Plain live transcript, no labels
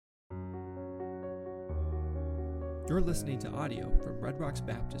You're listening to audio from Red Rocks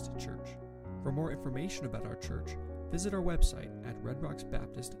Baptist Church. For more information about our church, visit our website at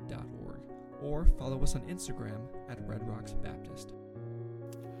redrocksbaptist.org or follow us on Instagram at redrocksbaptist.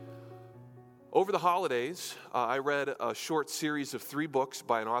 Over the holidays, I read a short series of 3 books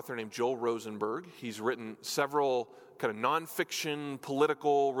by an author named Joel Rosenberg. He's written several kind of nonfiction,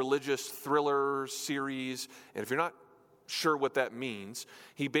 political, religious thriller series. And if you're not sure what that means,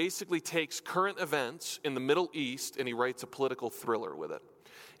 he basically takes current events in the Middle East and he writes a political thriller with it.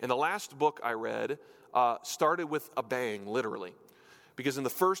 And the last book I read started with a bang, literally. Because in the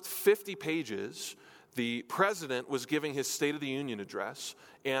first 50 pages, the president was giving his State of the Union address,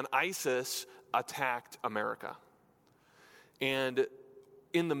 and ISIS attacked America. And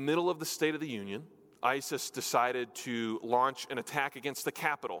in the middle of the State of the Union, ISIS decided to launch an attack against the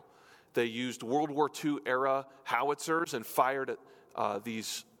Capitol. They used World War II era howitzers and fired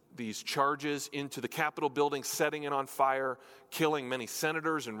these charges into the Capitol building, setting it on fire, killing many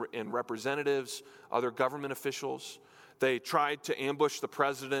senators and representatives, other government officials. They tried to ambush the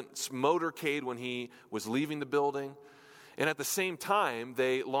president's motorcade when he was leaving the building. And at the same time,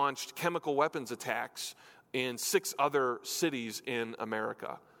 they launched chemical weapons attacks in 6 other cities in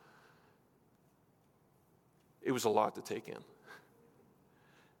America. It was a lot to take in.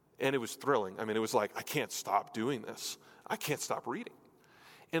 And it was thrilling. I mean, it was like, I can't stop doing this. I can't stop reading.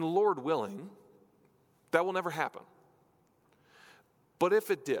 And Lord willing, that will never happen. But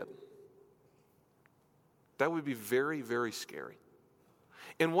if it did, that would be very, very scary.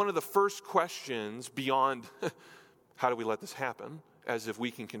 And one of the first questions beyond how do we let this happen, as if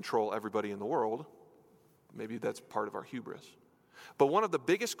we can control everybody in the world, maybe that's part of our hubris. But one of the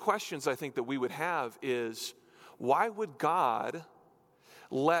biggest questions I think that we would have is, why would God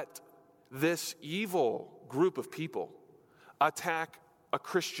let this evil group of people attack a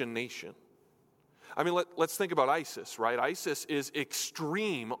Christian nation? I mean, let's think about ISIS, right? ISIS is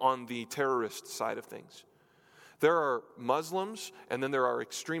extreme on the terrorist side of things. There are Muslims, and then there are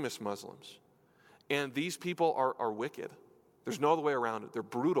extremist Muslims. And these people are wicked. There's no other way around it. They're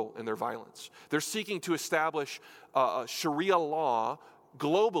brutal in their violence. They're seeking to establish a Sharia law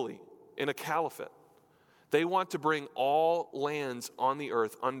globally in a caliphate. They want to bring all lands on the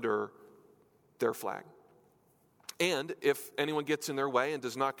earth under their flag. And if anyone gets in their way and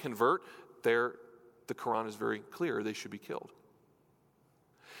does not convert, the Quran is very clear, they should be killed.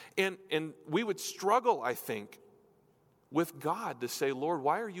 And we would struggle, I think, with God to say, Lord,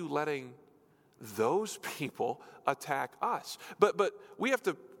 why are you letting those people attack us? But we have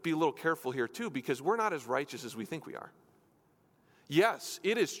to be a little careful here too, because we're not as righteous as we think we are. Yes,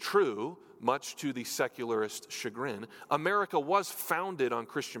 it is true, much to the secularist chagrin, America was founded on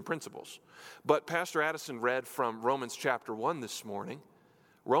Christian principles. But Pastor Addison read from Romans chapter 1 this morning.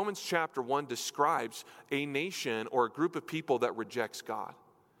 Romans chapter 1 describes a nation or a group of people that rejects God.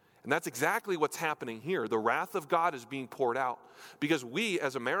 And that's exactly what's happening here. The wrath of God is being poured out because we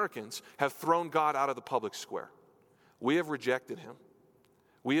as Americans have thrown God out of the public square. We have rejected him.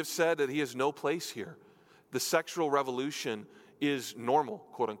 We have said that he has no place here. The sexual revolution is normal,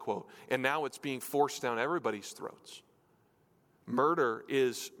 quote unquote, and now it's being forced down everybody's throats. Murder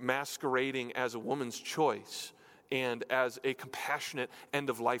is masquerading as a woman's choice and as a compassionate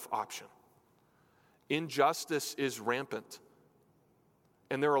end-of-life option. Injustice is rampant.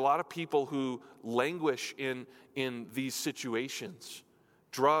 And there are a lot of people who languish in these situations.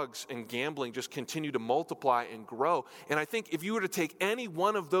 Drugs and gambling just continue to multiply and grow. And I think if you were to take any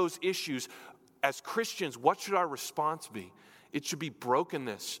one of those issues, as Christians, what should our response be? It should be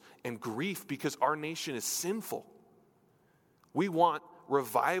brokenness and grief because our nation is sinful. We want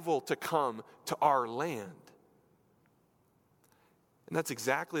revival to come to our land. And that's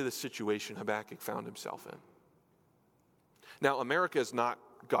exactly the situation Habakkuk found himself in. Now, America is not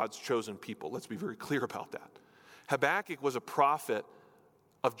God's chosen people. Let's be very clear about that. Habakkuk was a prophet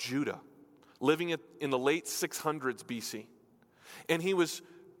of Judah, living in the late 600s BC. And he was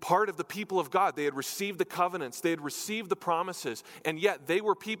part of the people of God. They had received the covenants. They had received the promises. And yet they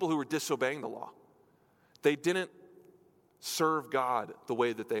were people who were disobeying the law. They didn't serve God the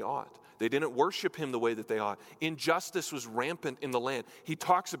way that they ought. They didn't worship him the way that they ought. Injustice was rampant in the land. He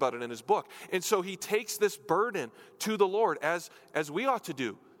talks about it in his book. And so he takes this burden to the Lord, as we ought to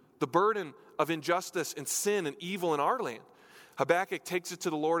do. The burden of injustice and sin and evil in our land. Habakkuk takes it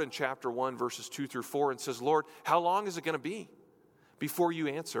to the Lord in chapter 1, verses 2 through 4, and says, Lord, how long is it going to be before you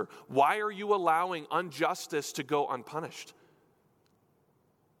answer? Why are you allowing injustice to go unpunished?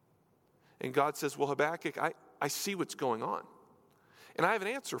 And God says, well, Habakkuk, I see what's going on. And I have an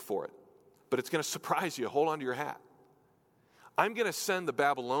answer for it. But it's going to surprise you. Hold on to your hat. I'm going to send the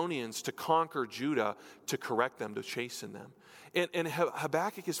Babylonians to conquer Judah, to correct them, to chasten them. And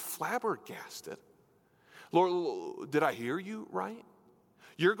Habakkuk is flabbergasted. Lord, did I hear you right?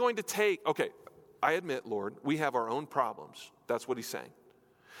 You're going to take, okay, I admit, Lord, we have our own problems. That's what he's saying.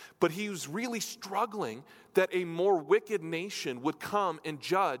 But he was really struggling that a more wicked nation would come and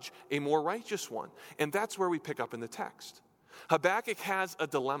judge a more righteous one. And that's where we pick up in the text. Habakkuk has a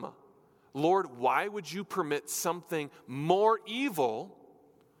dilemma. Lord, why would you permit something more evil,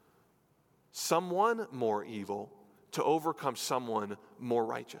 someone more evil, to overcome someone more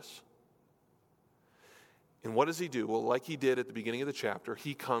righteous? And what does he do? Well, like he did at the beginning of the chapter,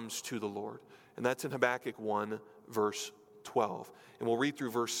 he comes to the Lord. And that's in Habakkuk 1, verse 12. And we'll read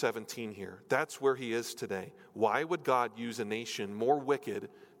through verse 17 here. That's where he is today. Why would God use a nation more wicked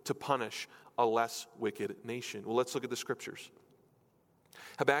to punish a less wicked nation? Well, let's look at the scriptures.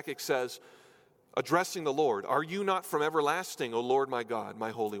 Habakkuk says, addressing the Lord, are you not from everlasting, O Lord my God, my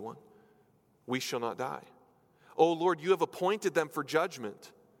Holy One? We shall not die. O Lord, you have appointed them for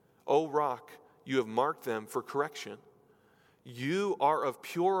judgment. O rock, you have marked them for correction. You are of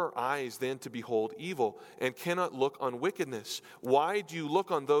purer eyes than to behold evil, and cannot look on wickedness. Why do you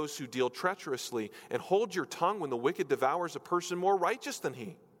look on those who deal treacherously, and hold your tongue when the wicked devours a person more righteous than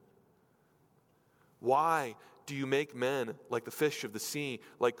he? Why do you make men like the fish of the sea,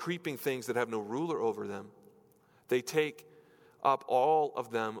 like creeping things that have no ruler over them? They take up all of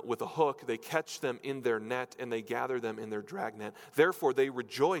them with a hook, they catch them in their net, and they gather them in their dragnet. Therefore they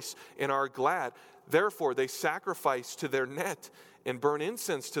rejoice and are glad. Therefore they sacrifice to their net and burn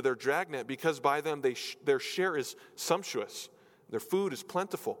incense to their dragnet, because by them their share is sumptuous, their food is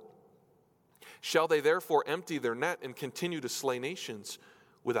plentiful. Shall they therefore empty their net and continue to slay nations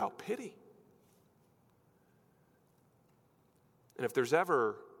without pity? And if there's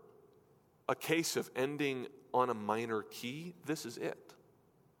ever a case of ending on a minor key, this is it.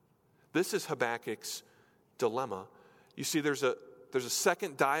 This is Habakkuk's dilemma. You see, there's a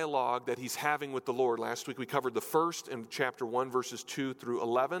second dialogue that he's having with the Lord. Last week we covered the first in chapter 1, verses 2 through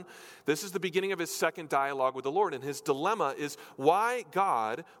 11. This is the beginning of his second dialogue with the Lord. And his dilemma is, why,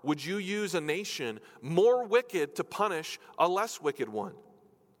 God, would you use a nation more wicked to punish a less wicked one?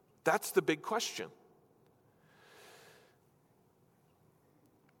 That's the big question.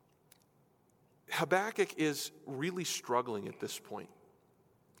 Habakkuk is really struggling at this point.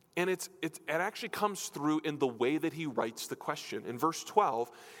 And it actually comes through in the way that he writes the question. In verse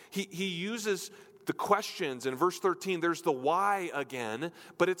 12, he uses the questions. In verse 13, there's the why again,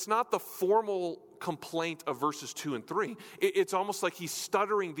 but it's not the formal complaint of verses 2 and 3. It's almost like he's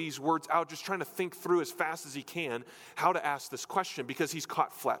stuttering these words out, just trying to think through as fast as he can how to ask this question, because he's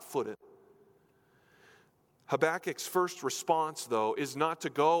caught flat-footed. Habakkuk's first response, though, is not to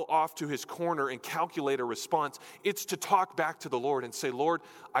go off to his corner and calculate a response. It's to talk back to the Lord and say, Lord,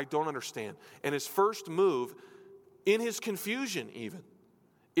 I don't understand. And his first move, in his confusion even,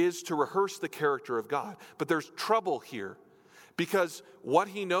 is to rehearse the character of God. But there's trouble here, because what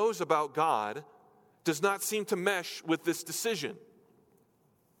he knows about God does not seem to mesh with this decision.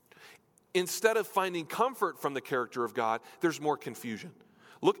 Instead of finding comfort from the character of God, there's more confusion.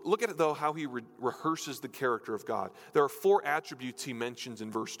 Look at it, though, how he rehearses the character of God. There are 4 attributes he mentions in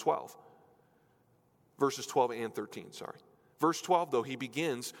verse 12. Verses 12 and 13, sorry. Verse 12, though, he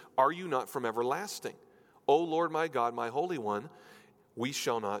begins, are you not from everlasting? O Lord my God, my Holy One, we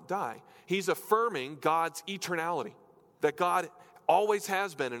shall not die. He's affirming God's eternality, that God always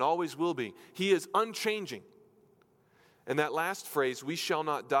has been and always will be. He is unchanging. And that last phrase, we shall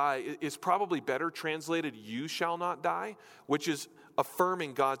not die, is probably better translated, you shall not die, which is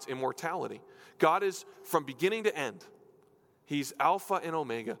affirming God's immortality. God is from beginning to end. He's Alpha and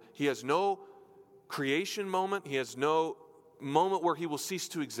Omega. He has no creation moment. He has no moment where he will cease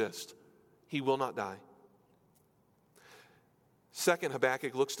to exist. He will not die. Second,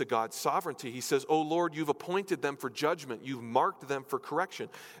 Habakkuk looks to God's sovereignty. He says, O Lord, you've appointed them for judgment. You've marked them for correction.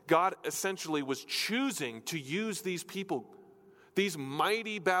 God essentially was choosing to use these people. These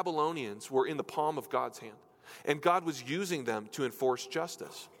mighty Babylonians were in the palm of God's hand. And God was using them to enforce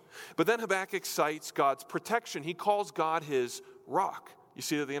justice. But then Habakkuk cites God's protection. He calls God his rock. You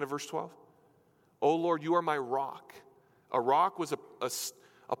see that at the end of verse 12? O Lord, you are my rock. A rock was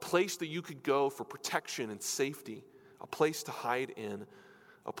a place that you could go for protection and safety, a place to hide in,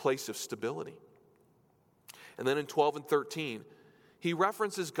 a place of stability. And then in 12 and 13, he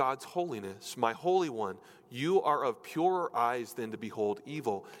references God's holiness. My Holy One, you are of purer eyes than to behold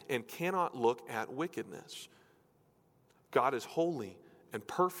evil, and cannot look at wickedness. God is holy and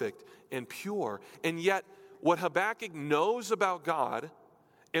perfect and pure. And yet, what Habakkuk knows about God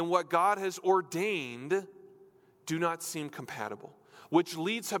and what God has ordained do not seem compatible, which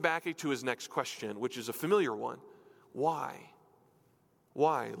leads Habakkuk to his next question, which is a familiar one. Why?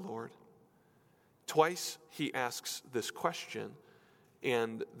 Why, Lord? Twice he asks this question,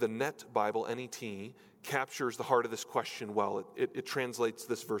 and the Net Bible, NET, captures the heart of this question well. It translates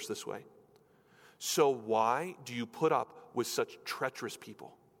this verse this way. So why do you put up with such treacherous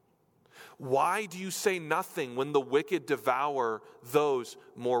people? Why do you say nothing when the wicked devour those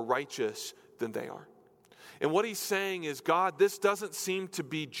more righteous than they are? And what he's saying is, God, this doesn't seem to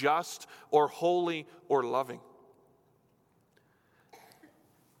be just or holy or loving.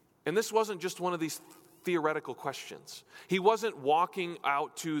 And this wasn't just one of these theoretical questions. He wasn't walking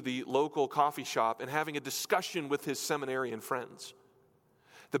out to the local coffee shop and having a discussion with his seminarian friends.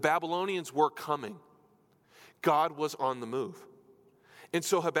 The Babylonians were coming. God was on the move. And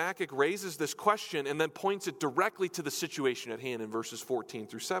so Habakkuk raises this question and then points it directly to the situation at hand in verses 14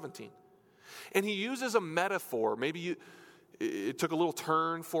 through 17. And he uses a metaphor. Maybe it took a little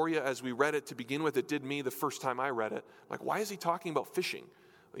turn for you as we read it to begin with. It did me the first time I read it. Like, why is he talking about fishing?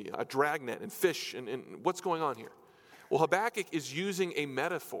 A dragnet and fish, and what's going on here? Well, Habakkuk is using a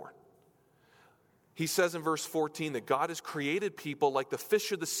metaphor. He says in verse 14 that God has created people like the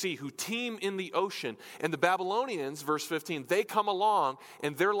fish of the sea who teem in the ocean. And the Babylonians, verse 15, they come along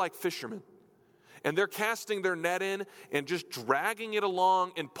and they're like fishermen. And they're casting their net in and just dragging it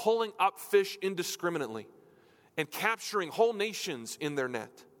along and pulling up fish indiscriminately and capturing whole nations in their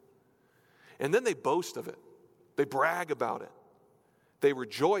net. And then they boast of it. They brag about it. They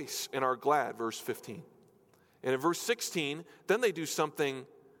rejoice and are glad, verse 15. And in verse 16, then they do something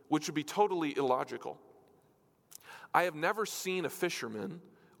which would be totally illogical. I have never seen a fisherman,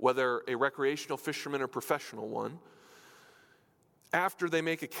 whether a recreational fisherman or professional one, after they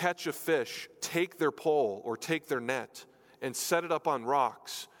make a catch of fish, take their pole or take their net and set it up on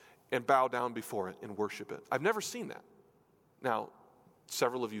rocks and bow down before it and worship it. I've never seen that. Now,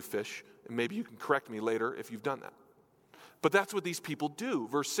 several of you fish, and maybe you can correct me later if you've done that. But that's what these people do.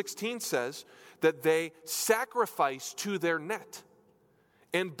 Verse 16 says that they sacrifice to their net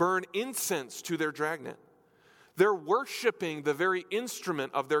and burn incense to their dragnet. They're worshiping the very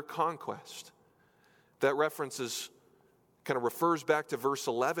instrument of their conquest. That references kind of refers back to verse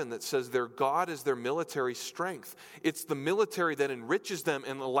 11 that says their God is their military strength. It's the military that enriches them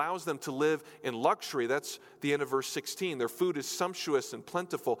and allows them to live in luxury. That's the end of verse 16. Their food is sumptuous and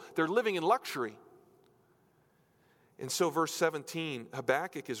plentiful. They're living in luxury. And so verse 17,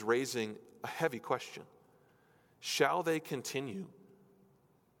 Habakkuk is raising a heavy question. Shall they continue?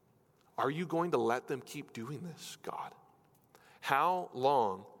 Are you going to let them keep doing this, God? How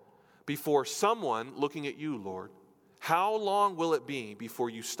long before someone, looking at you, Lord, how long will it be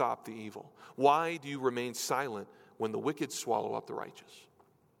before you stop the evil? Why do you remain silent when the wicked swallow up the righteous?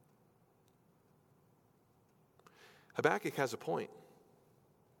 Habakkuk has a point.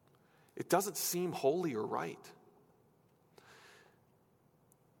 It doesn't seem holy or right.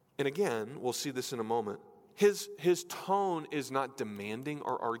 And again, we'll see this in a moment. His tone is not demanding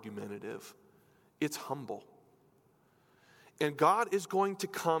or argumentative. It's humble. And God is going to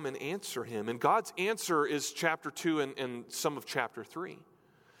come and answer him. And God's answer is chapter 2 and some of chapter 3.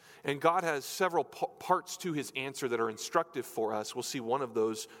 And God has several parts to his answer that are instructive for us. We'll see one of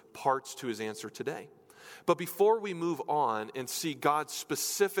those parts to his answer today. But before we move on and see God's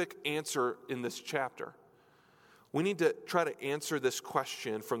specific answer in this chapter, we need to try to answer this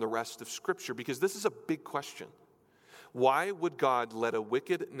question from the rest of Scripture, because this is a big question. Why would God let a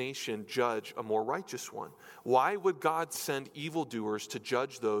wicked nation judge a more righteous one? Why would God send evildoers to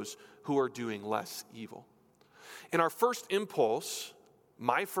judge those who are doing less evil? And our first impulse,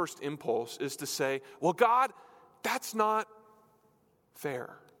 my first impulse, is to say, well, God, that's not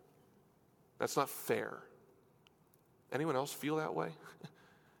fair. That's not fair. Anyone else feel that way?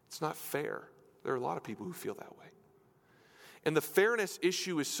 It's not fair. There are a lot of people who feel that way. And the fairness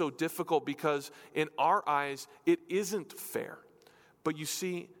issue is so difficult because in our eyes, it isn't fair. But you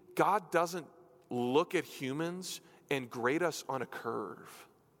see, God doesn't look at humans and grade us on a curve.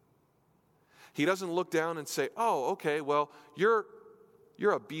 He doesn't look down and say, oh, okay, well, you're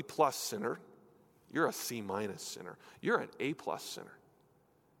a B+ sinner. You're a C- sinner. You're an A+ sinner.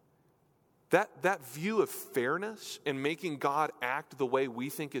 That view of fairness and making God act the way we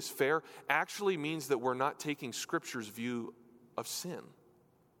think is fair actually means that we're not taking Scripture's view of sin.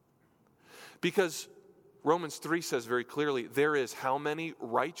 Because Romans 3 says very clearly, there is how many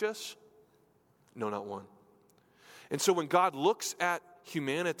righteous? No, not one. And so when God looks at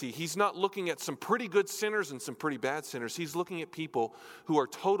humanity, he's not looking at some pretty good sinners and some pretty bad sinners. He's looking at people who are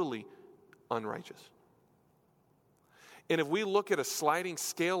totally unrighteous. And if we look at a sliding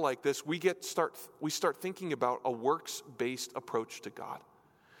scale like this, we start thinking about a works-based approach to God.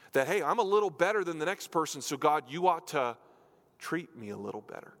 That, hey, I'm a little better than the next person, so God, you ought to treat me a little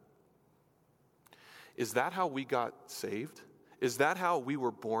better. Is that how we got saved? Is that how we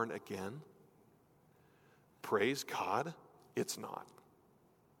were born again? Praise God, it's not.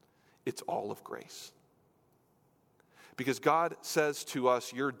 It's all of grace. Because God says to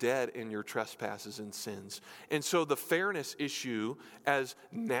us, you're dead in your trespasses and sins. And so the fairness issue, as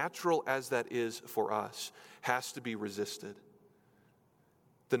natural as that is for us, has to be resisted.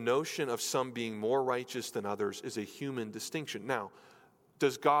 The notion of some being more righteous than others is a human distinction. Now,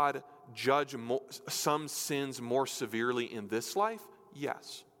 does God judge some sins more severely in this life?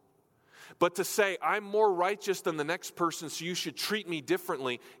 Yes. But to say, I'm more righteous than the next person, so you should treat me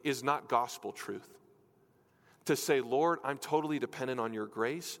differently, is not gospel truth. To say, Lord, I'm totally dependent on your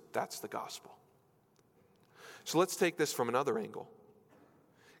grace, that's the gospel. So let's take this from another angle.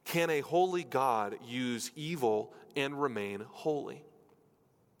 Can a holy God use evil and remain holy?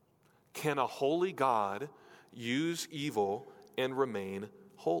 Can a holy God use evil and remain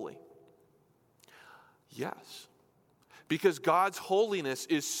holy? Yes. Because God's holiness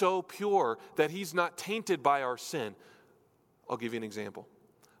is so pure that he's not tainted by our sin. I'll give you an example.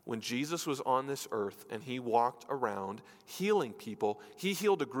 When Jesus was on this earth and he walked around healing people, he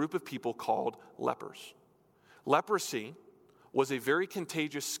healed a group of people called lepers. Leprosy was a very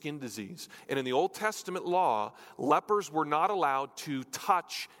contagious skin disease. And in the Old Testament law, lepers were not allowed to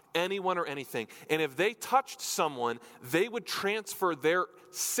touch anyone or anything. And if they touched someone, they would transfer their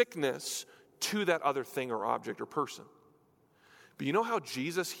sickness to that other thing or object or person. But you know how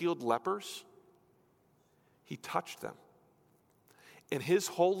Jesus healed lepers? He touched them. And his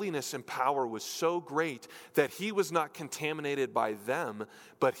holiness and power was so great that he was not contaminated by them,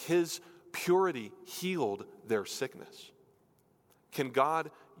 but his purity healed their sickness. Can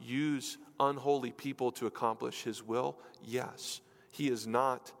God use unholy people to accomplish his will? Yes. He is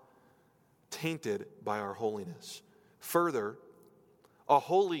not tainted by our holiness. Further, a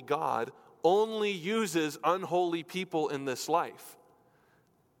holy God only uses unholy people in this life.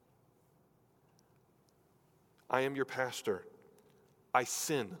 I am your pastor. I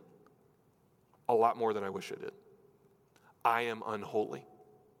sin a lot more than I wish I did. I am unholy.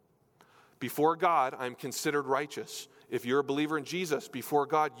 Before God, I'm considered righteous. If you're a believer in Jesus, before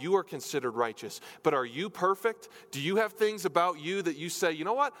God, you are considered righteous. But are you perfect? Do you have things about you that you say, you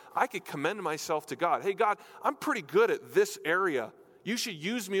know what? I could commend myself to God. Hey, God, I'm pretty good at this area. You should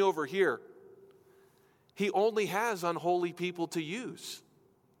use me over here. He only has unholy people to use.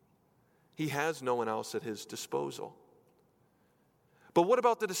 He has no one else at his disposal. But what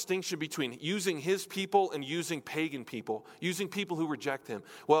about the distinction between using his people and using pagan people, using people who reject him?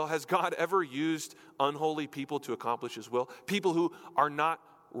 Well, has God ever used unholy people to accomplish his will? People who are not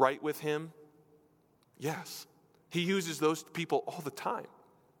right with him? Yes. He uses those people all the time.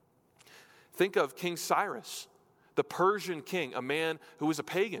 Think of King Cyrus, the Persian king, a man who was a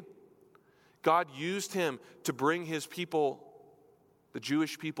pagan. God used him to bring his people, the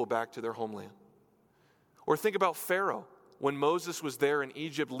Jewish people, back to their homeland. Or think about Pharaoh. When Moses was there in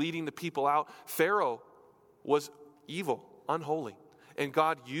Egypt leading the people out, Pharaoh was evil, unholy. And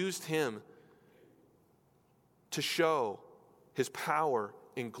God used him to show his power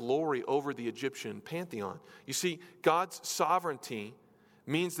and glory over the Egyptian pantheon. You see, God's sovereignty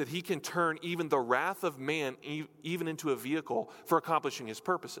means that he can turn even the wrath of man even into a vehicle for accomplishing his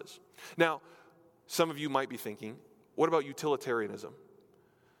purposes. Now, some of you might be thinking, what about utilitarianism?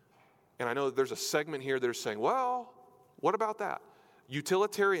 And I know there's a segment here that is saying, well, what about that?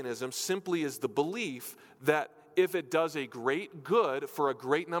 Utilitarianism simply is the belief that if it does a great good for a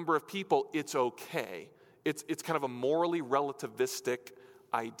great number of people, it's okay. It's kind of a morally relativistic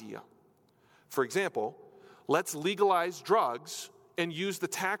idea. For example, let's legalize drugs and use the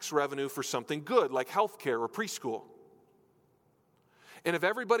tax revenue for something good, like healthcare or preschool. And if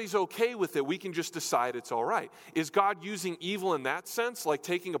everybody's okay with it, we can just decide it's all right. Is God using evil in that sense, like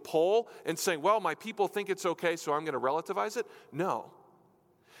taking a poll and saying, well, my people think it's okay, so I'm going to relativize it? No.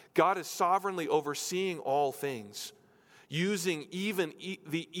 God is sovereignly overseeing all things, using even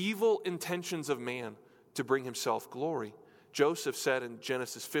the evil intentions of man to bring himself glory. Joseph said in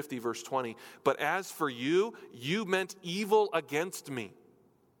Genesis 50, verse 20, but as for you, you meant evil against me.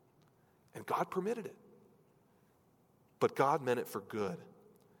 And God permitted it. But God meant it for good,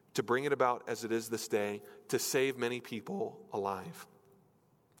 to bring it about as it is this day, to save many people alive.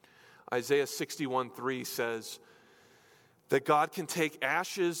 Isaiah 61:3 says that God can take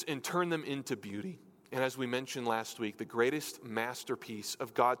ashes and turn them into beauty. And as we mentioned last week, the greatest masterpiece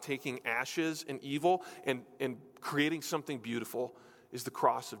of God taking ashes and evil and creating something beautiful is the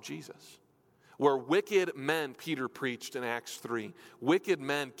cross of Jesus. Where wicked men, Peter preached in Acts 3, wicked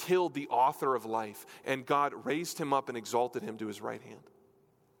men killed the author of life, and God raised him up and exalted him to his right hand.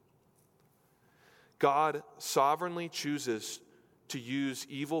 God sovereignly chooses to use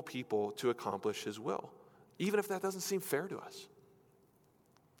evil people to accomplish his will, even if that doesn't seem fair to us.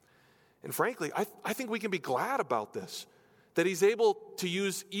 And frankly, I think we can be glad about this, that he's able to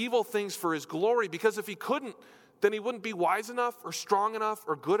use evil things for his glory, because if he couldn't, then he wouldn't be wise enough or strong enough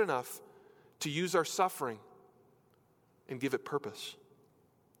or good enough to use our suffering and give it purpose.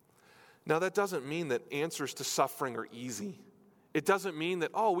 Now, that doesn't mean that answers to suffering are easy. It doesn't mean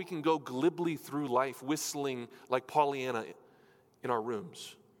that, we can go glibly through life whistling like Pollyanna in our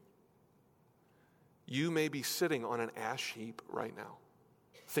rooms. You may be sitting on an ash heap right now,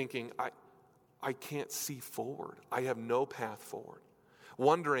 thinking, I can't see forward. I have no path forward.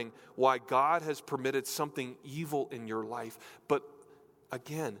 Wondering why God has permitted something evil in your life. But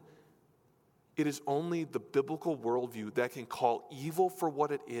again, it is only the biblical worldview that can call evil for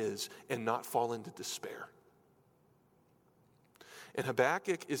what it is and not fall into despair. And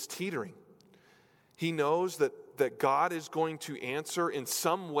Habakkuk is teetering. He knows that God is going to answer in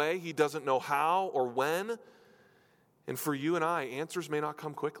some way. He doesn't know how or when. And for you and I, answers may not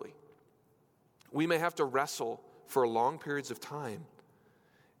come quickly. We may have to wrestle for long periods of time.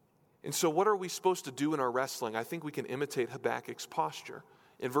 And so what are we supposed to do in our wrestling? I think we can imitate Habakkuk's posture.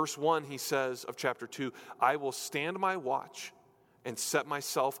 In verse 1, he says of chapter 2, I will stand my watch and set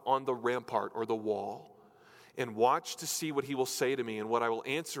myself on the rampart or the wall and watch to see what he will say to me and what I will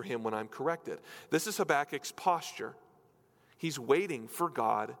answer him when I'm corrected. This is Habakkuk's posture. He's waiting for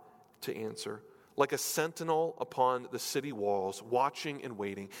God to answer, like a sentinel upon the city walls, watching and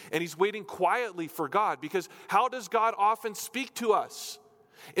waiting. And he's waiting quietly for God, because how does God often speak to us?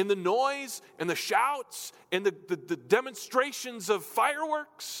 In the noise and the shouts and the demonstrations of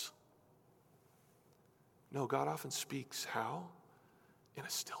fireworks? No, God often speaks how? In a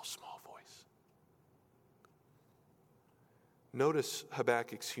still small voice. Notice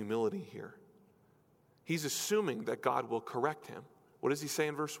Habakkuk's humility here. He's assuming that God will correct him. What does he say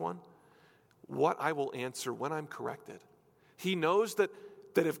in verse 1? What I will answer when I'm corrected. He knows that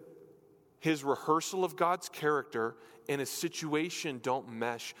if his rehearsal of God's character and his situation don't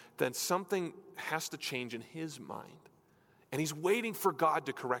mesh, then something has to change in his mind. And he's waiting for God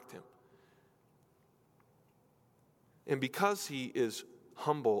to correct him. And because he is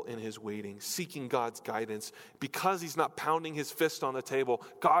humble in his waiting, seeking God's guidance, because he's not pounding his fist on the table,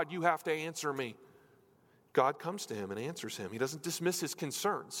 God, you have to answer me. God comes to him and answers him. He doesn't dismiss his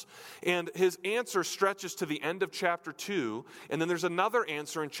concerns. And his answer stretches to the end of chapter 2, and then there's another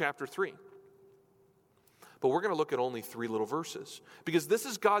answer in chapter 3. But we're going to look at only 3 little verses, because this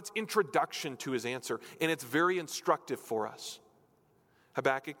is God's introduction to his answer, and it's very instructive for us.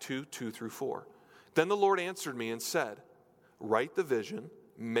 Habakkuk 2, 2 through 4. Then the Lord answered me and said, write the vision,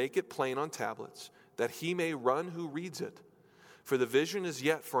 make it plain on tablets, that he may run who reads it. For the vision is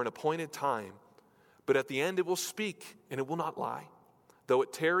yet for an appointed time, but at the end it will speak, and it will not lie. Though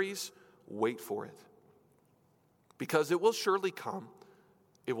it tarries, wait for it. Because it will surely come,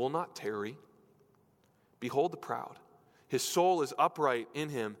 it will not tarry. Behold the proud. His soul is upright in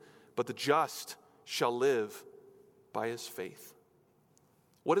him, but the just shall live by his faith.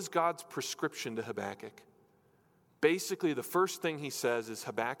 What is God's prescription to Habakkuk? Basically, the first thing he says is,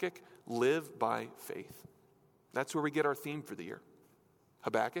 Habakkuk, live by faith. That's where we get our theme for the year.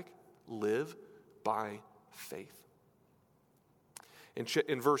 Habakkuk, live by faith.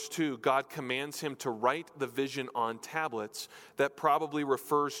 In verse 2, God commands him to write the vision on tablets. That probably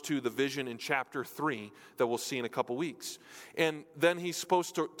refers to the vision in chapter 3 that we'll see in a couple weeks. And then he's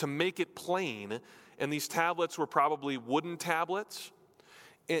supposed to make it plain, and these tablets were probably wooden tablets.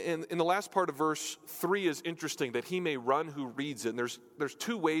 And in the last part of verse 3 is interesting, that he may run who reads it. And there's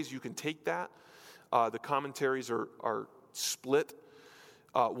 2 ways you can take that. The commentaries are split.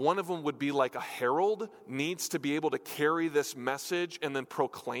 One of them would be like a herald needs to be able to carry this message and then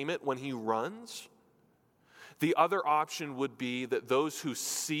proclaim it when he runs. The other option would be that those who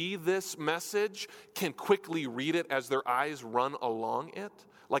see this message can quickly read it as their eyes run along it.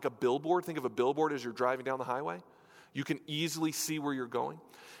 Like a billboard. Think of a billboard as you're driving down the highway. You can easily see where you're going.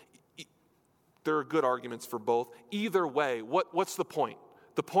 There are good arguments for both. Either way, what's the point?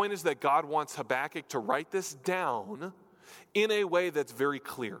 The point is that God wants Habakkuk to write this down in a way that's very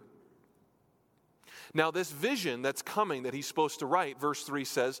clear. Now, this vision that's coming that he's supposed to write, verse 3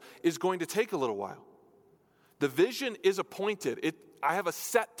 says, is going to take a little while. The vision is appointed. I have a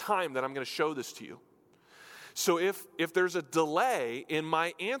set time that I'm going to show this to you. So if there's a delay in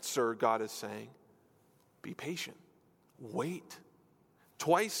my answer, God is saying, Be patient. Wait.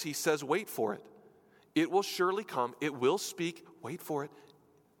 Twice he says, wait for it. It will surely come. It will speak. Wait for it.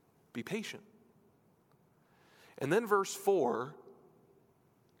 Be patient. And then verse 4,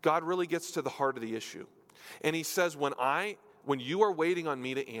 God really gets to the heart of the issue. And he says, when you are waiting on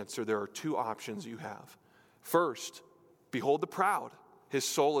me to answer, there are two options you have. First, behold the proud. His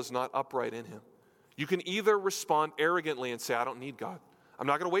soul is not upright in him. You can either respond arrogantly and say, I don't need God. I'm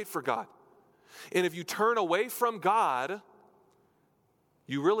not going to wait for God. And if you turn away from God,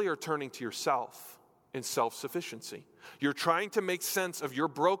 you really are turning to yourself in self-sufficiency. You're trying to make sense of your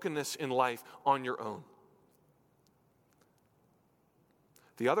brokenness in life on your own.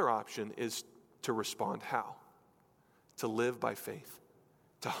 The other option is to respond how? To live by faith,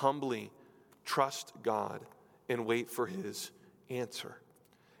 to humbly trust God and wait for his answer.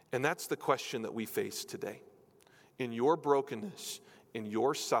 And that's the question that we face today. In your brokenness, in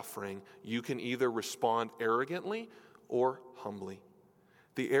your suffering, you can either respond arrogantly or humbly.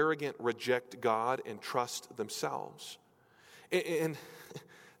 The arrogant reject God and trust themselves. And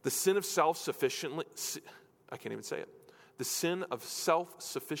the sin of self-sufficiency, I can't even say it. The sin of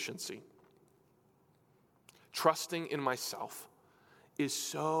self-sufficiency, trusting in myself, is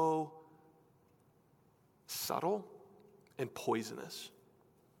so subtle and poisonous.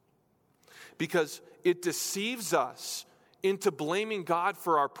 Because it deceives us into blaming God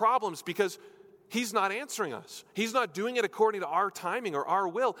for our problems because he's not answering us. He's not doing it according to our timing or our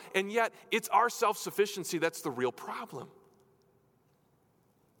will. And yet, it's our self-sufficiency that's the real problem.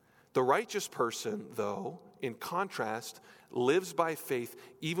 The righteous person, though, in contrast, lives by faith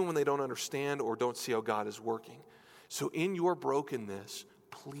even when they don't understand or don't see how God is working. So in your brokenness,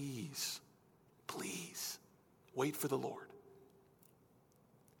 please, wait for the Lord.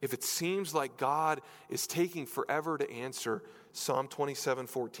 If it seems like God is taking forever to answer, Psalm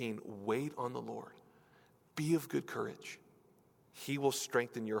 27:14, wait on the Lord. Be of good courage. He will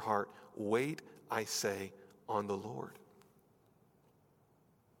strengthen your heart. Wait, I say, on the Lord.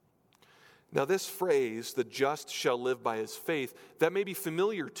 Now this phrase, the just shall live by his faith, that may be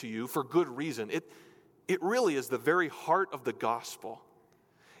familiar to you for good reason. It really is the very heart of the gospel.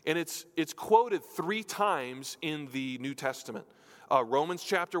 And it's quoted 3 times in the New Testament. Romans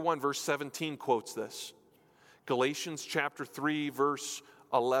chapter 1, verse 17 quotes this. Galatians chapter 3, verse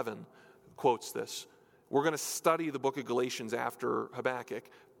 11 quotes this. We're going to study the book of Galatians after Habakkuk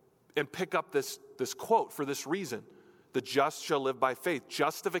and pick up this quote for this reason. The just shall live by faith.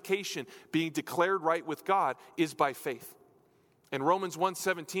 Justification, being declared right with God, is by faith. And Romans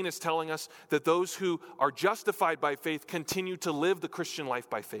 1:17 is telling us that those who are justified by faith continue to live the Christian life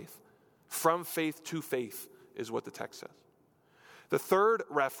by faith. From faith to faith is what the text says. The third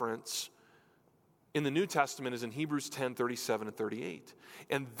reference in the New Testament is in Hebrews 10:37 and 38.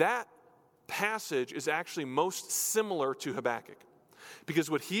 And that passage is actually most similar to Habakkuk. Because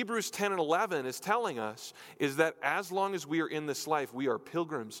what Hebrews 10 and 11 is telling us is that as long as we are in this life, we are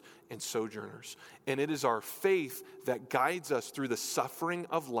pilgrims and sojourners. And it is our faith that guides us through the suffering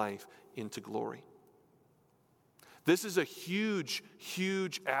of life into glory. This is a huge,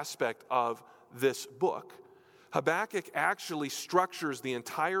 huge aspect of this book. Habakkuk actually structures the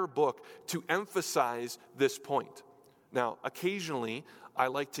entire book to emphasize this point. Now, occasionally, I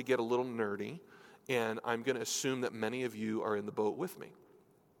like to get a little nerdy, and I'm going to assume that many of you are in the boat with me.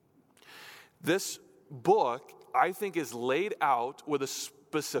 This book, I think, is laid out with a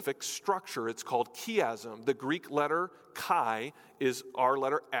specific structure. It's called chiasm. The Greek letter chi is our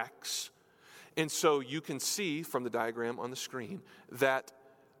letter X. And so you can see from the diagram on the screen that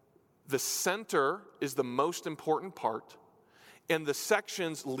the center is the most important part, and the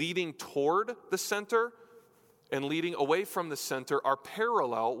sections leading toward the center and leading away from the center are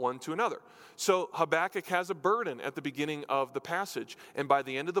parallel one to another. So Habakkuk has a burden at the beginning of the passage, and by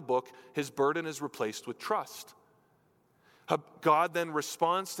the end of the book, his burden is replaced with trust. God then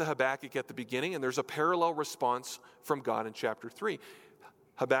responds to Habakkuk at the beginning, and there's a parallel response from God in chapter 3.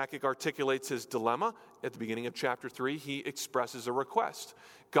 Habakkuk articulates his dilemma. At the beginning of chapter 3, he expresses a request.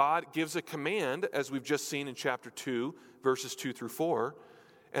 God gives a command, as we've just seen in chapter 2, verses 2 through 4.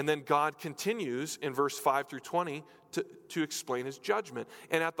 And then God continues in verse 5 through 20 to explain his judgment.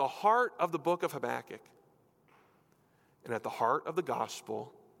 And at the heart of the book of Habakkuk, and at the heart of the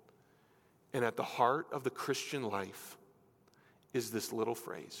gospel, and at the heart of the Christian life is this little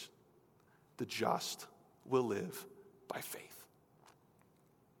phrase: the just will live by faith.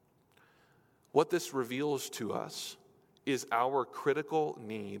 What this reveals to us is our critical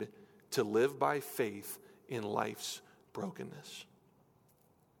need to live by faith in life's brokenness.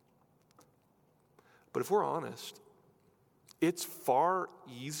 But if we're honest, it's far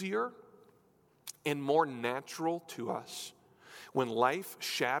easier and more natural to us when life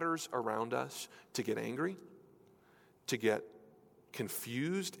shatters around us to get angry, to get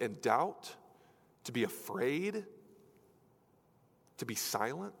confused and doubt, to be afraid, to be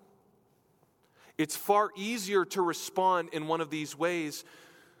silent. It's far easier to respond in one of these ways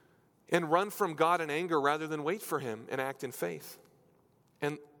and run from God in anger rather than wait for him and act in faith.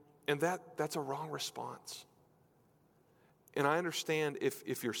 And that's a wrong response. And I understand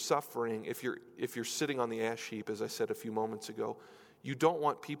if you're suffering, if you're sitting on the ash heap, as I said a few moments ago, you don't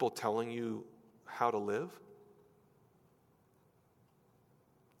want people telling you how to live.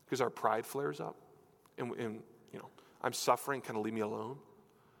 Because our pride flares up. And I'm suffering, kind of leave me alone.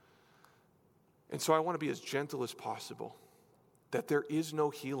 And so I want to be as gentle as possible, that there is no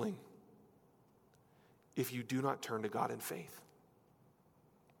healing if you do not turn to God in faith.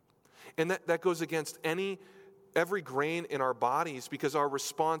 And that goes against every grain in our bodies, because our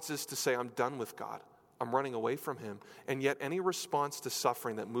response is to say, I'm done with God. I'm running away from him. And yet any response to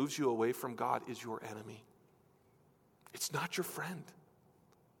suffering that moves you away from God is your enemy. It's not your friend.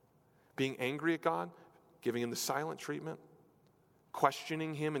 Being angry at God, giving him the silent treatment,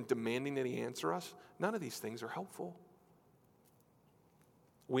 questioning him and demanding that he answer us, none of these things are helpful.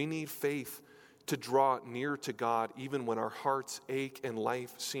 We need faith to draw near to God even when our hearts ache and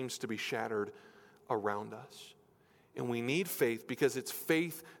life seems to be shattered around us. And we need faith because it's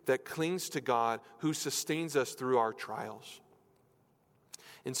faith that clings to God who sustains us through our trials.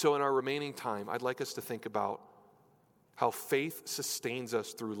 And so in our remaining time, I'd like us to think about how faith sustains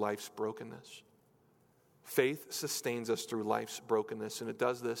us through life's brokenness. Faith sustains us through life's brokenness, and it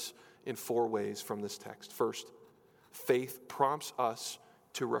does this in 4 ways from this text. First, faith prompts us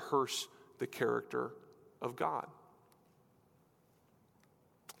to rehearse the character of God.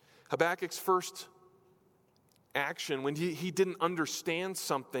 Habakkuk's first action when he didn't understand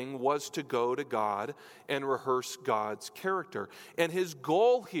something was to go to God and rehearse God's character. And his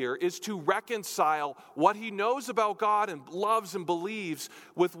goal here is to reconcile what he knows about God and loves and believes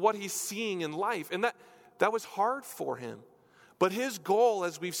with what he's seeing in life. And that was hard for him. But his goal,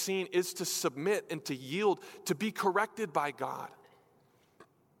 as we've seen, is to submit and to yield, to be corrected by God.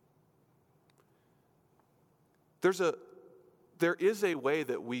 There is a way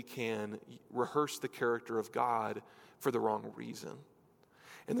that we can rehearse the character of God for the wrong reason.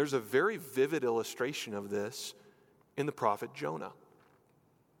 And there's a very vivid illustration of this in the prophet Jonah.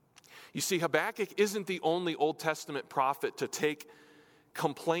 You see, Habakkuk isn't the only Old Testament prophet to take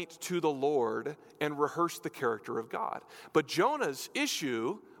complaint to the Lord and rehearse the character of God. But Jonah's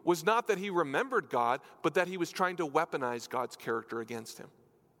issue was not that he remembered God, but that he was trying to weaponize God's character against him.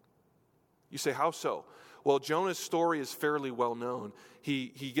 You say, how so? Well, Jonah's story is fairly well known.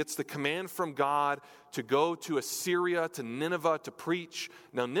 He gets the command from God to go to Assyria, to Nineveh, to preach.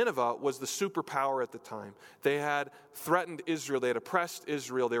 Now, Nineveh was the superpower at the time. They had threatened Israel. They had oppressed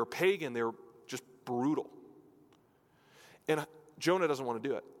Israel. They were pagan. They were just brutal. And Jonah doesn't want to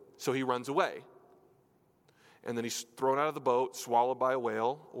do it, so he runs away. And then he's thrown out of the boat, swallowed by a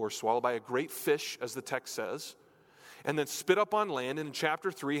whale, or swallowed by a great fish, as the text says. And then spit up on land. And in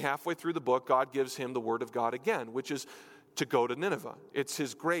chapter 3, halfway through the book, God gives him the word of God again, which is to go to Nineveh. It's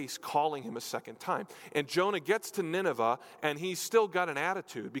his grace calling him a second time. And Jonah gets to Nineveh, and he's still got an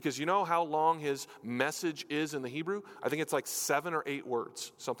attitude, because you know how long his message is in the Hebrew? I think it's like 7 or 8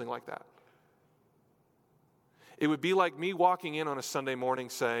 words, something like that. It would be like me walking in on a Sunday morning,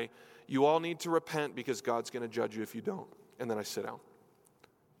 say, you all need to repent because God's going to judge you if you don't. And then I sit down.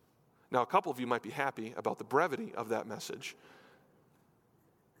 Now, a couple of you might be happy about the brevity of that message.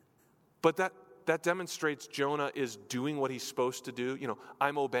 But that demonstrates Jonah is doing what he's supposed to do. You know,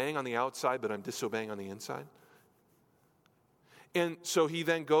 I'm obeying on the outside, but I'm disobeying on the inside. And so he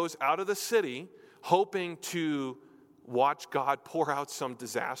then goes out of the city, hoping to watch God pour out some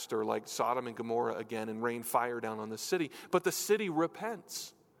disaster like Sodom and Gomorrah again and rain fire down on the city. But the city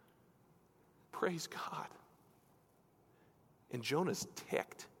repents. Praise God. And Jonah's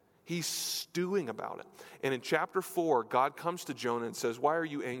ticked. He's stewing about it. And in chapter 4, God comes to Jonah and says, why are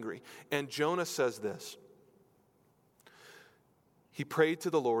you angry? And Jonah says this. He prayed to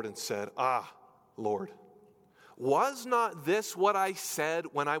the Lord and said, Lord, was not this what I said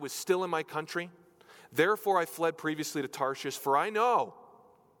when I was still in my country? Therefore I fled previously to Tarshish, for I know,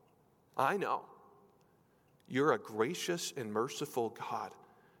 you're a gracious and merciful God,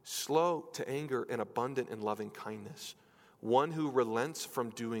 slow to anger and abundant in loving kindness, one who relents from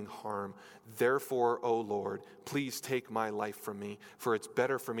doing harm. Therefore, O Lord, please take my life from me, for it's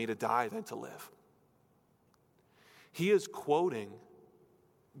better for me to die than to live. He is quoting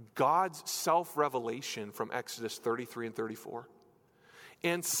God's self-revelation from Exodus 33 and 34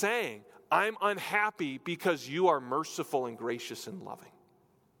 and saying, I'm unhappy because you are merciful and gracious and loving.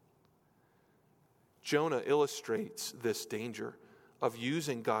 Jonah illustrates this danger of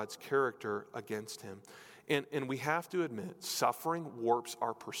using God's character against him. And we have to admit, suffering warps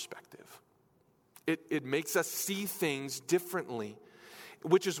our perspective. It makes us see things differently,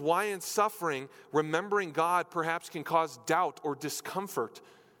 which is why in suffering, remembering God perhaps can cause doubt or discomfort.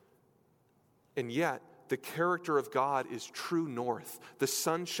 And yet, the character of God is true north, the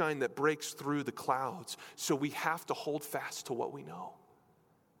sunshine that breaks through the clouds. So we have to hold fast to what we know.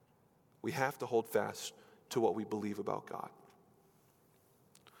 We have to hold fast to what we believe about God.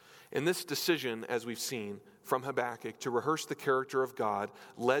 And this decision, as we've seen from Habakkuk, to rehearse the character of God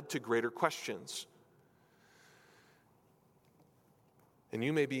led to greater questions. And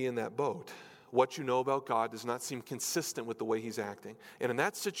you may be in that boat. What you know about God does not seem consistent with the way he's acting. And in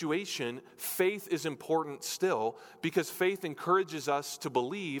that situation, faith is important still, because faith encourages us to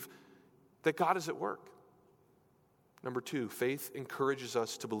believe that God is at work. Number 2, faith encourages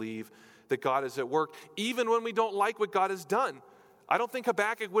us to believe that God is at work, even when we don't like what God has done. I don't think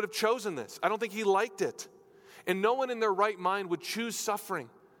Habakkuk would have chosen this. I don't think he liked it. And no one in their right mind would choose suffering.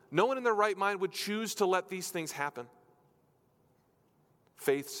 No one in their right mind would choose to let these things happen.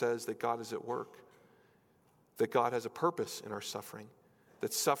 Faith says that God is at work, that God has a purpose in our suffering,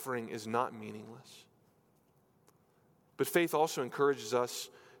 that suffering is not meaningless. But faith also encourages us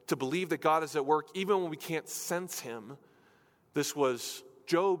to believe that God is at work even when we can't sense him. This was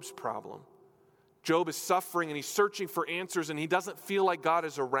Job's problem. Job is suffering and he's searching for answers and he doesn't feel like God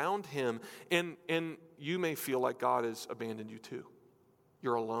is around him. And you may feel like God has abandoned you too.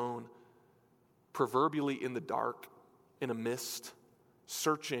 You're alone, proverbially in the dark, in a mist,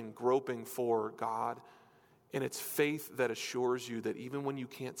 searching, groping for God. And it's faith that assures you that even when you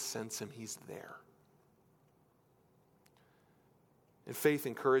can't sense him, he's there. And faith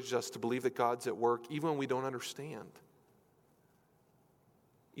encourages us to believe that God's at work even when we don't understand.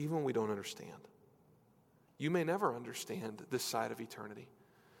 Even when we don't understand. You may never understand this side of eternity.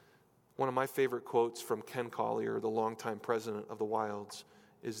 One of my favorite quotes from Ken Collier, the longtime president of the Wilds,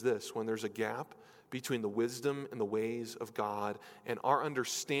 is this: when there's a gap between the wisdom and the ways of God and our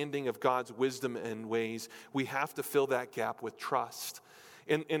understanding of God's wisdom and ways, we have to fill that gap with trust.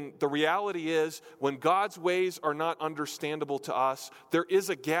 And the reality is, when God's ways are not understandable to us, there is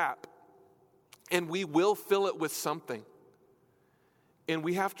a gap, and we will fill it with something. And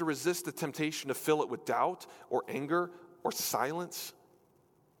we have to resist the temptation to fill it with doubt or anger or silence.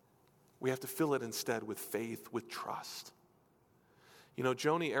 We have to fill it instead with faith, with trust. You know,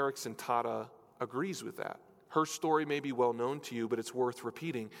 Joni Eareckson Tada agrees with that. Her story may be well known to you, but it's worth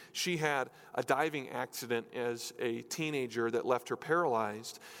repeating. She had a diving accident as a teenager that left her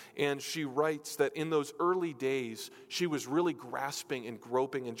paralyzed. And she writes that in those early days, she was really grasping and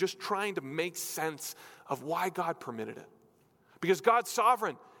groping and just trying to make sense of why God permitted it. Because God's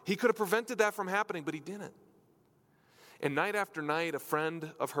sovereign. He could have prevented that from happening, but he didn't. And night after night, a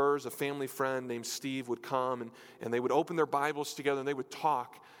friend of hers, a family friend named Steve, would come and they would open their Bibles together and they would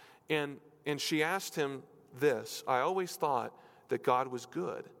talk. And she asked him this: I always thought that God was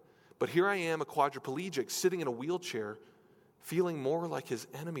good, but here I am, a quadriplegic, sitting in a wheelchair, feeling more like his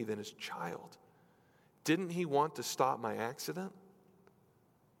enemy than his child. Didn't he want to stop my accident?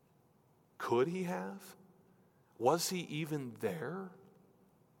 Could he have? Was he even there?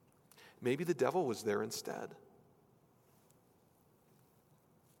 Maybe the devil was there instead.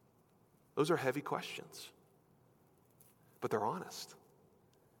 Those are heavy questions, but they're honest.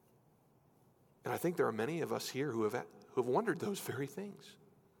 And I think there are many of us here who have wondered those very things.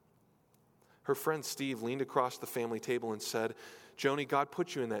 Her friend Steve leaned across the family table and said, Joni, God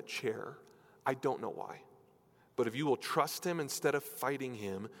put you in that chair. I don't know why. But if you will trust him instead of fighting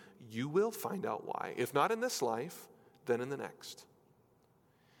him, you will find out why. If not in this life, then in the next.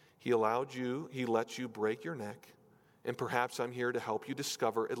 He let you break your neck, and perhaps I'm here to help you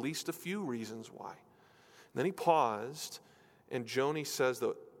discover at least a few reasons why. And then he paused, and Joni says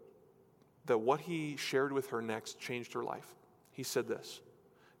that what he shared with her next changed her life. He said this: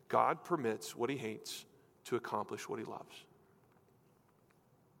 God permits what he hates to accomplish what he loves.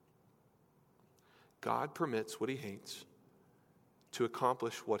 God permits what he hates to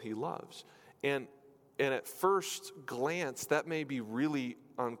accomplish what he loves. And at first glance, that may be really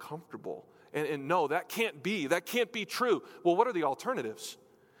uncomfortable. And no, that can't be true. Well, what are the alternatives?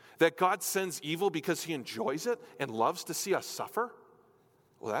 That God sends evil because he enjoys it and loves to see us suffer?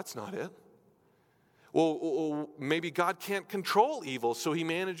 Well, that's not it. Well, maybe God can't control evil, so he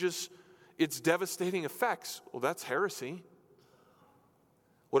manages its devastating effects. Well, that's heresy.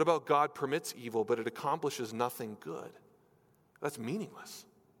 What about God permits evil, but it accomplishes nothing good? That's meaningless.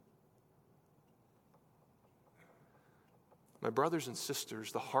 My brothers and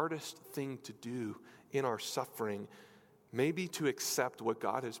sisters, the hardest thing to do in our suffering may be to accept what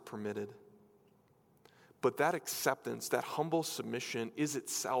God has permitted. But that acceptance, that humble submission, is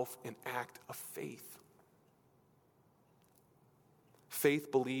itself an act of faith.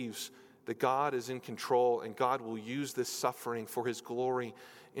 Faith believes that God is in control and God will use this suffering for His glory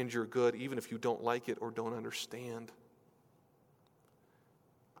and your good, even if you don't like it or don't understand.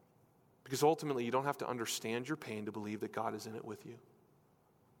 Because ultimately, you don't have to understand your pain to believe that God is in it with you.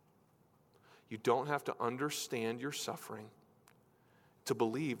 You don't have to understand your suffering to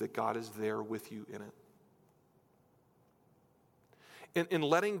believe that God is there with you in it. And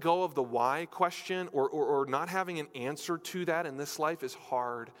letting go of the why question or not having an answer to that in this life is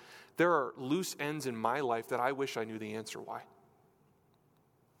hard. There are loose ends in my life that I wish I knew the answer why.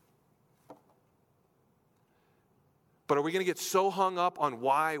 But are we going to get so hung up on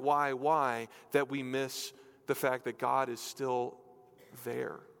why, that we miss the fact that God is still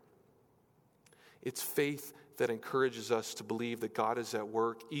there? It's faith that encourages us to believe that God is at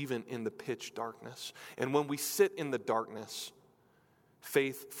work even in the pitch darkness. And when we sit in the darkness,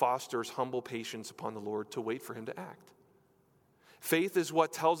 faith fosters humble patience upon the Lord to wait for Him to act. Faith is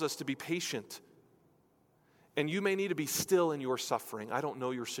what tells us to be patient. And you may need to be still in your suffering. I don't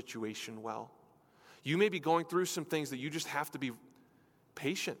know your situation well. You may be going through some things that you just have to be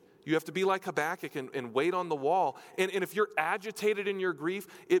patient. You have to be like Habakkuk and wait on the wall. And if you're agitated in your grief,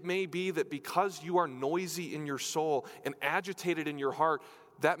 it may be that because you are noisy in your soul and agitated in your heart,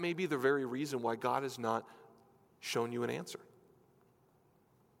 that may be the very reason why God has not shown you an answer.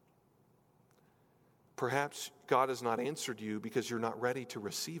 Perhaps God has not answered you because you're not ready to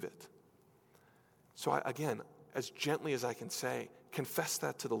receive it. So again, as gently as I can say, confess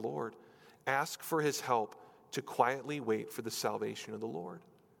that to the Lord. Ask for His help to quietly wait for the salvation of the Lord.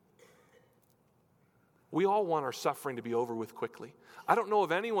 We all want our suffering to be over with quickly. I don't know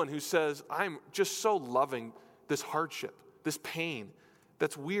of anyone who says, I'm just so loving this hardship, this pain.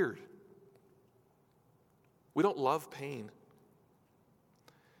 That's weird. We don't love pain.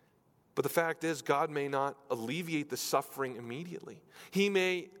 But the fact is, God may not alleviate the suffering immediately. He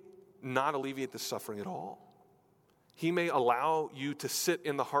may not alleviate the suffering at all. He may allow you to sit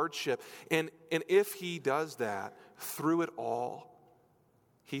in the hardship. And if He does that, through it all,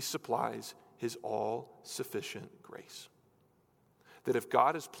 He supplies His all-sufficient grace. That if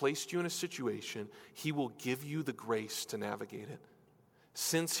God has placed you in a situation, He will give you the grace to navigate it.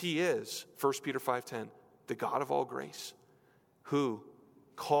 Since He is, 1 Peter 5:10, the God of all grace, who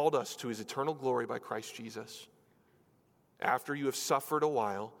called us to His eternal glory by Christ Jesus. After you have suffered a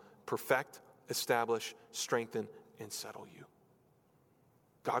while, perfect, establish, strengthen, and settle you.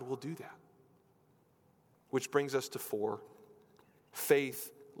 God will do that. Which brings us to 4.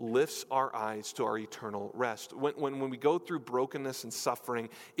 Faith lifts our eyes to our eternal rest. When we go through brokenness and suffering,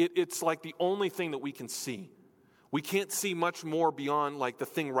 it's like the only thing that we can see. We can't see much more beyond like the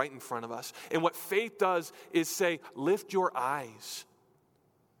thing right in front of us. And what faith does is say, lift your eyes.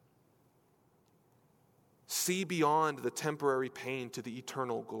 See beyond the temporary pain to the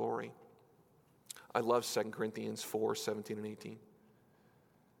eternal glory. I love 2 Corinthians 4:17 and 18.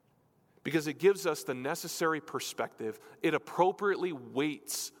 Because it gives us the necessary perspective. It appropriately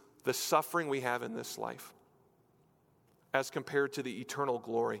weights the suffering we have in this life as compared to the eternal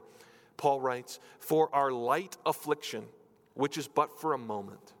glory. Paul writes, for our light affliction, which is but for a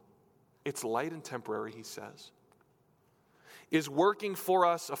moment, it's light and temporary, he says, is working for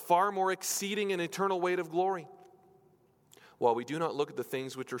us a far more exceeding and eternal weight of glory. While we do not look at the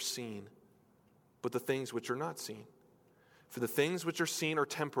things which are seen, but the things which are not seen. For the things which are seen are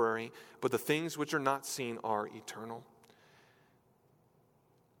temporary, but the things which are not seen are eternal.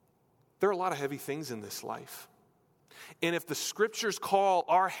 There are a lot of heavy things in this life. And if the Scriptures call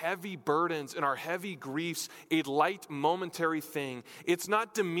our heavy burdens and our heavy griefs a light momentary thing, it's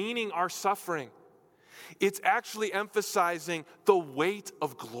not demeaning our suffering. It's actually emphasizing the weight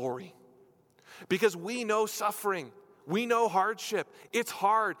of glory. Because we know suffering. We know hardship. It's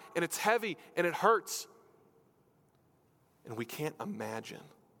hard and it's heavy and it hurts. And we can't imagine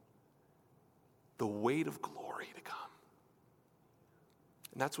the weight of glory to come.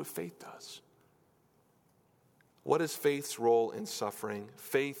 And that's what faith does. What is faith's role in suffering?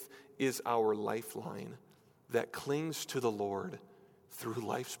 Faith is our lifeline that clings to the Lord through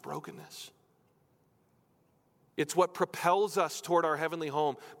life's brokenness. It's what propels us toward our heavenly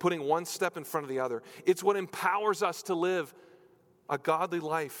home, putting one step in front of the other. It's what empowers us to live a godly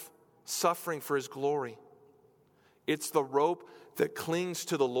life, suffering for His glory. It's the rope that clings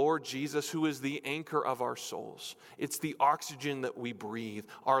to the Lord Jesus, who is the anchor of our souls. It's the oxygen that we breathe,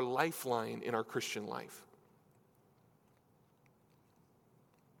 our lifeline in our Christian life.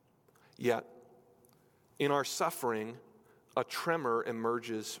 Yet, in our suffering, a tremor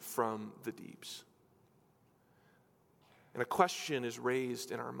emerges from the deeps. And a question is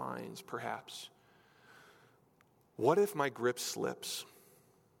raised in our minds, perhaps. What if my grip slips?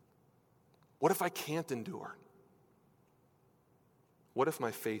 What if I can't endure? What if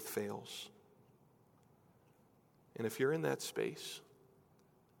my faith fails? And if you're in that space,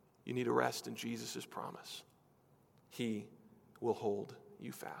 you need to rest in Jesus' promise. He will hold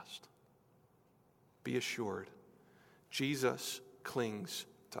you fast. Be assured, Jesus clings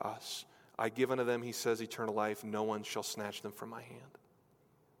to us. I give unto them, he says, eternal life. No one shall snatch them from my hand.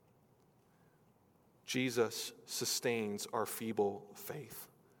 Jesus sustains our feeble faith.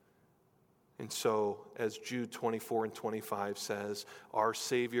 And so, as Jude 24 and 25 says, our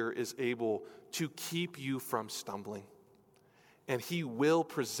Savior is able to keep you from stumbling, and he will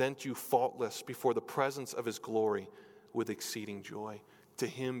present you faultless before the presence of his glory with exceeding joy. To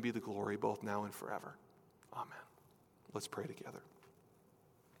him be the glory both now and forever. Amen. Let's pray together.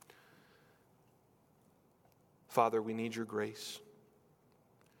 Father, we need your grace.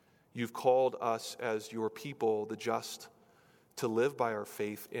 You've called us as your people, the just, to live by our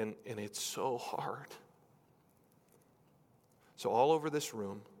faith, and it's so hard. So all over this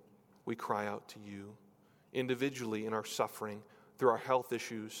room, we cry out to you, individually in our suffering, through our health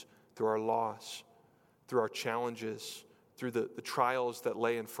issues, through our loss, through our challenges, through the trials that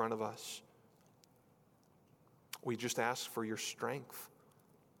lay in front of us. We just ask for your strength,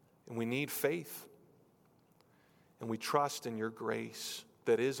 and we need faith. And we trust in your grace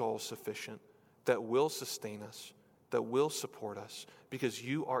that is all sufficient, that will sustain us, that will support us, because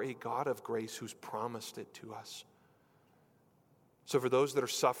you are a God of grace who's promised it to us. So for those that are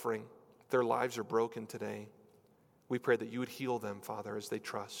suffering, their lives are broken today, we pray that you would heal them, Father, as they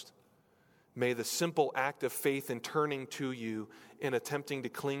trust. May the simple act of faith in turning to you and attempting to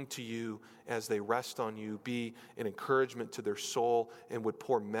cling to you as they rest on you be an encouragement to their soul and would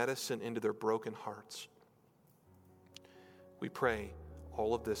pour medicine into their broken hearts. We pray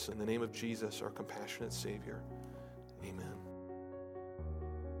all of this in the name of Jesus, our compassionate Savior. Amen.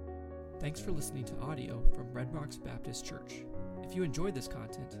 Thanks for listening to audio from Red Rocks Baptist Church. If you enjoyed this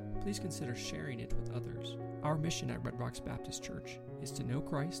content, please consider sharing it with others. Our mission at Red Rocks Baptist Church is to know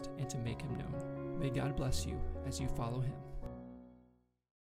Christ and to make him known. May God bless you as you follow him.